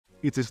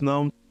It is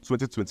now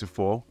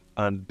 2024,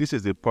 and this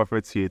is the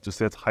perfect year to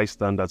set high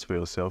standards for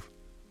yourself.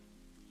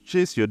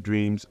 Chase your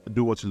dreams,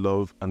 do what you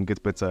love, and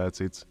get better at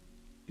it.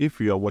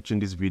 If you are watching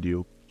this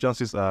video,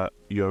 chances are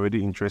you're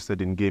already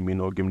interested in gaming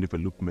or game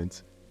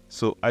development.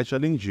 So I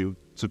challenge you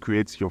to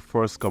create your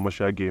first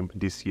commercial game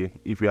this year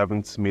if you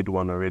haven't made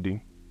one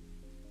already.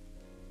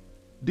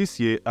 This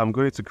year, I'm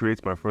going to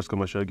create my first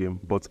commercial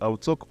game, but I'll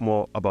talk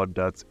more about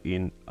that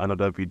in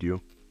another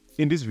video.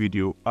 In this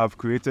video, I've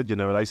created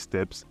generalized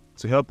steps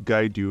to help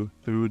guide you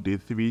through the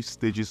 3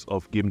 stages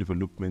of game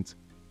development: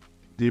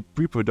 the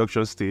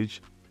pre-production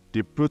stage,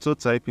 the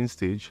prototyping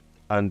stage,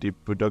 and the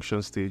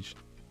production stage.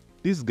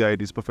 This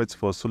guide is perfect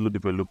for solo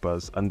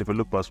developers and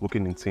developers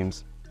working in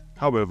teams.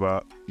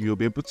 However, you'll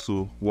be able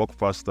to work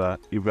faster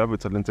if you have a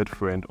talented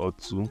friend or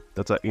two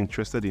that are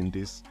interested in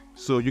this,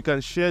 so you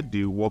can share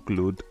the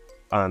workload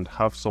and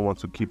have someone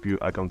to keep you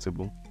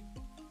accountable.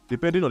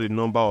 Depending on the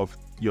number of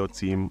your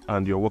team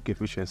and your work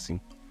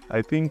efficiency,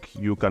 I think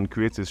you can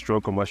create a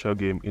strong commercial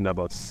game in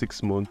about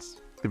 6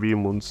 months, 3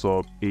 months,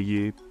 or a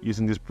year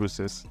using this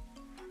process.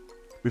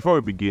 Before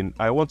we begin,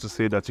 I want to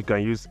say that you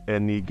can use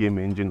any game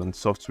engine and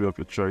software of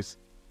your choice.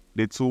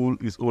 The tool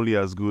is only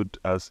as good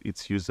as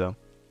its user,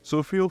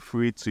 so feel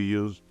free to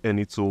use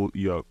any tool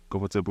you're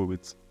comfortable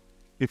with.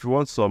 If you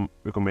want some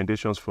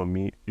recommendations from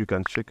me, you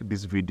can check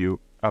this video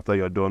after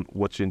you're done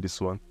watching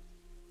this one.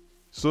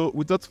 So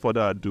without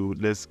further ado,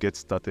 let's get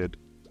started.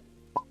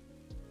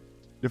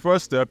 The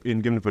first step in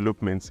game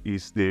development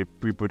is the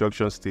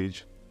pre-production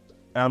stage.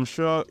 I'm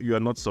sure you are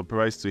not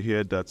surprised to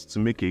hear that to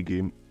make a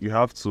game, you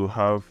have to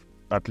have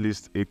at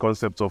least a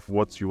concept of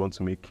what you want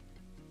to make.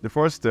 The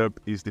first step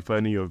is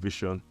defining your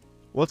vision.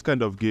 What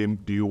kind of game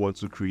do you want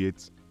to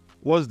create?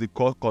 What's the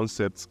core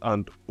concept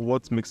and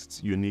what makes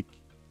it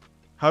unique?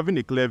 Having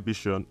a clear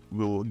vision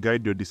will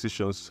guide your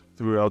decisions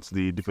throughout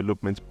the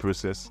development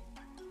process.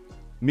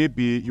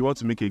 Maybe you want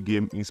to make a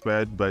game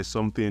inspired by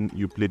something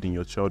you played in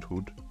your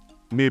childhood.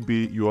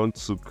 Maybe you want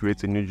to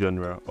create a new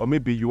genre, or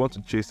maybe you want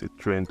to chase a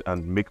trend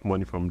and make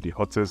money from the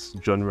hottest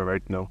genre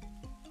right now.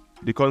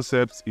 The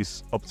concept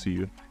is up to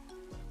you.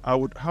 I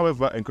would,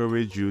 however,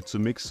 encourage you to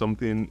make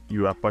something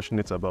you are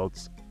passionate about.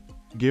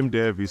 Game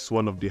dev is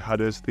one of the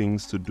hardest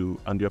things to do,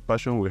 and your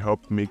passion will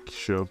help make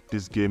sure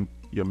this game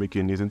you're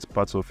making isn't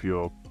part of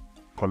your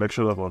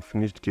collection of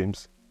unfinished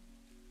games.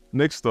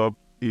 Next up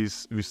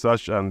is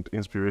research and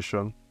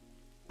inspiration.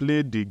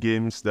 Play the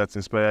games that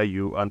inspire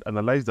you and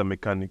analyze the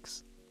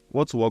mechanics.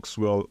 What works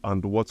well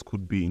and what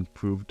could be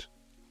improved.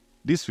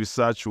 This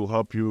research will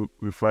help you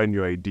refine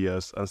your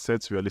ideas and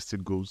set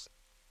realistic goals.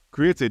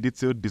 Create a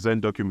detailed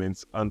design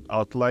document and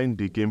outline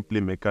the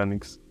gameplay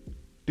mechanics.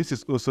 This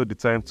is also the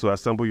time to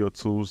assemble your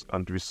tools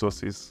and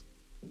resources.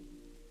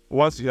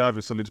 Once you have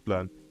a solid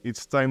plan,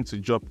 it's time to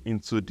jump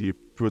into the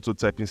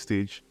prototyping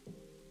stage.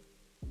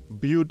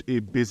 Build a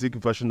basic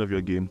version of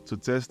your game to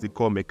test the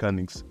core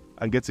mechanics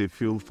and get a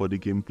feel for the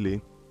gameplay.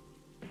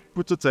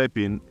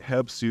 Prototyping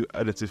helps you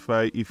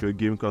identify if your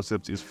game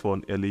concept is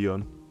fun early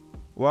on.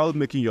 While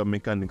making your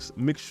mechanics,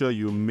 make sure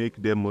you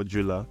make them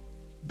modular.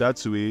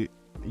 That way,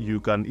 you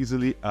can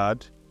easily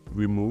add,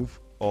 remove,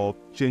 or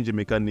change a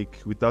mechanic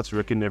without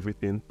wrecking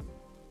everything.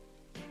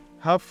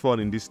 Have fun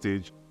in this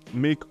stage.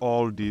 Make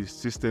all the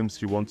systems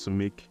you want to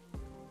make.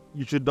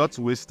 You should not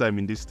waste time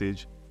in this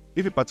stage.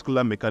 If a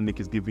particular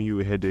mechanic is giving you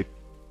a headache,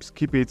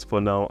 skip it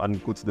for now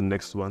and go to the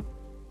next one.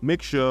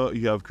 Make sure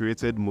you have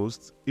created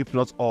most, if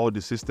not all,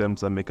 the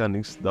systems and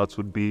mechanics that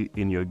would be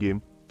in your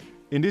game.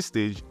 In this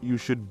stage, you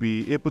should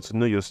be able to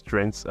know your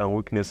strengths and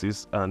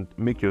weaknesses and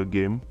make your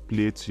game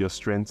play to your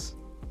strengths.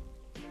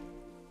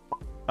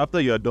 After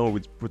you are done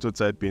with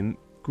prototyping,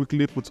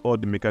 quickly put all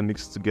the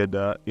mechanics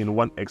together in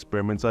one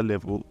experimental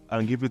level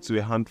and give it to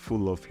a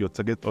handful of your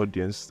target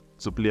audience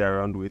to play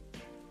around with.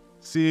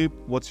 See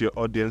what your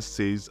audience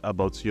says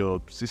about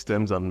your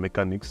systems and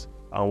mechanics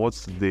and what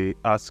they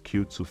ask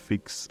you to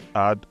fix,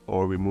 add,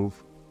 or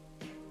remove.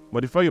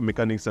 Modify your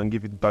mechanics and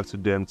give it back to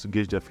them to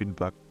gauge their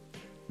feedback.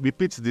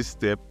 Repeat this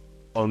step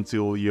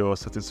until you're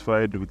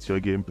satisfied with your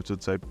game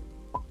prototype.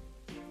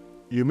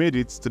 You made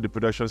it to the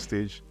production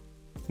stage.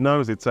 Now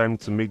is the time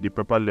to make the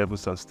proper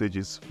levels and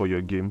stages for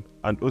your game,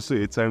 and also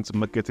a time to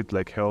market it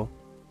like hell.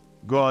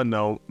 Go on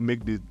now,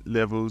 make the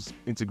levels,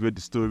 integrate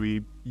the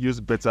story, use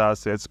better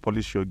assets,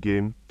 polish your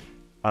game,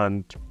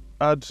 and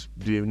add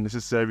the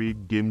necessary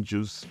game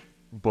juice.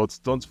 But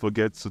don't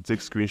forget to take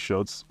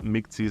screenshots,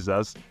 make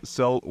teasers,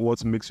 sell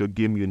what makes your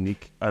game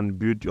unique, and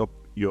build up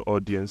your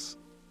audience.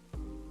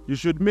 You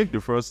should make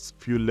the first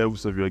few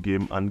levels of your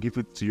game and give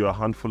it to your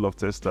handful of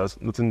testers,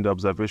 noting the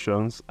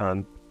observations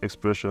and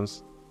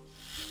expressions.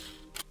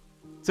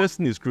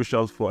 Testing is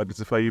crucial for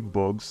identifying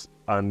bugs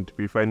and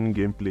refining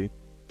gameplay.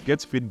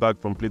 Get feedback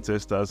from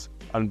playtesters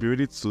and be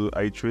ready to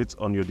iterate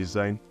on your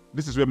design.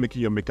 This is where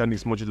making your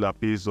mechanics modular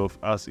pays off,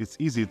 as it's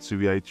easy to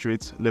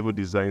reiterate level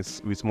designs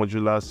with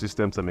modular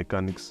systems and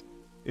mechanics.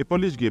 A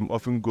polished game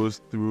often goes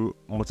through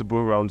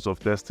multiple rounds of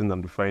testing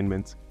and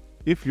refinement.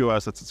 If you are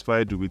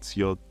satisfied with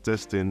your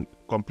testing,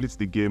 complete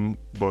the game,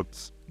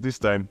 but this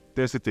time,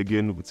 test it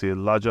again with a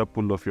larger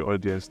pool of your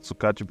audience to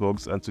catch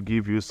bugs and to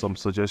give you some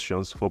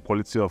suggestions for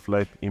quality of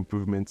life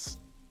improvements.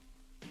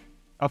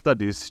 After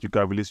this, you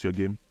can release your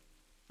game.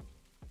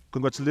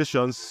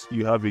 Congratulations,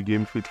 you have a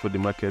game fit for the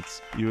market.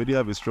 You already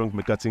have a strong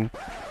marketing.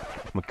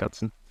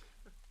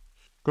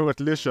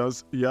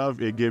 Congratulations, you have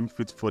a game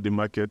fit for the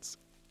market.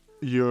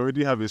 You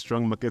already have a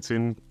strong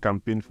marketing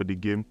campaign for the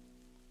game.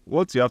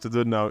 What you have to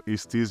do now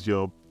is tease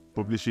your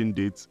publishing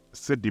date,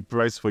 set the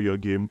price for your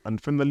game, and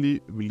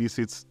finally release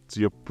it to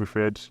your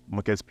preferred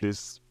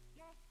marketplace.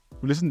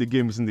 Releasing the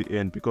game isn't the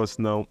end because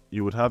now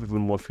you would have even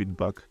more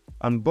feedback,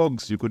 and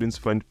bugs you couldn't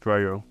find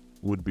prior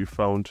would be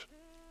found.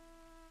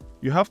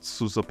 You have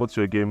to support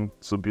your game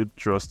to build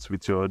trust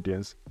with your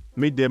audience.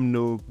 Make them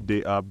know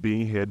they are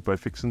being heard by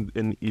fixing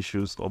any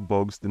issues or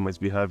bugs they might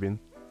be having.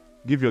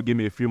 Give your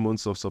game a few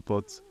months of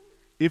support.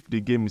 If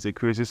the game is a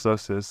crazy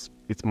success,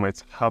 it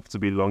might have to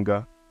be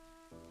longer.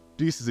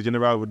 This is a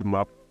general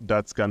roadmap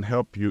that can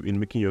help you in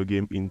making your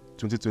game in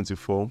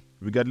 2024,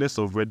 regardless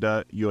of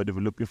whether you are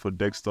developing for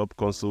desktop,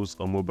 consoles,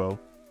 or mobile.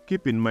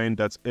 Keep in mind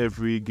that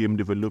every game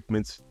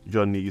development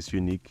journey is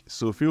unique,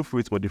 so feel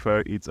free to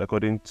modify it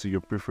according to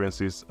your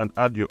preferences and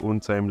add your own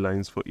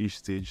timelines for each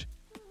stage.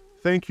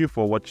 Thank you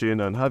for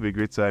watching and have a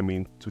great time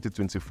in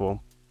 2024.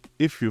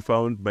 If you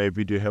found my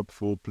video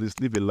helpful, please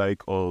leave a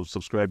like or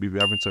subscribe if you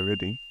haven't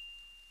already.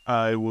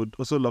 I would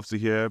also love to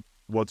hear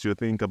what you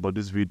think about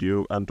this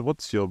video and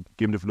what your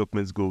game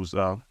development goals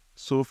are,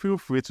 so feel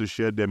free to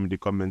share them in the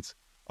comments.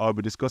 I'll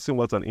be discussing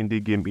what an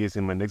indie game is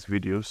in my next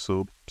video,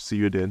 so see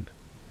you then.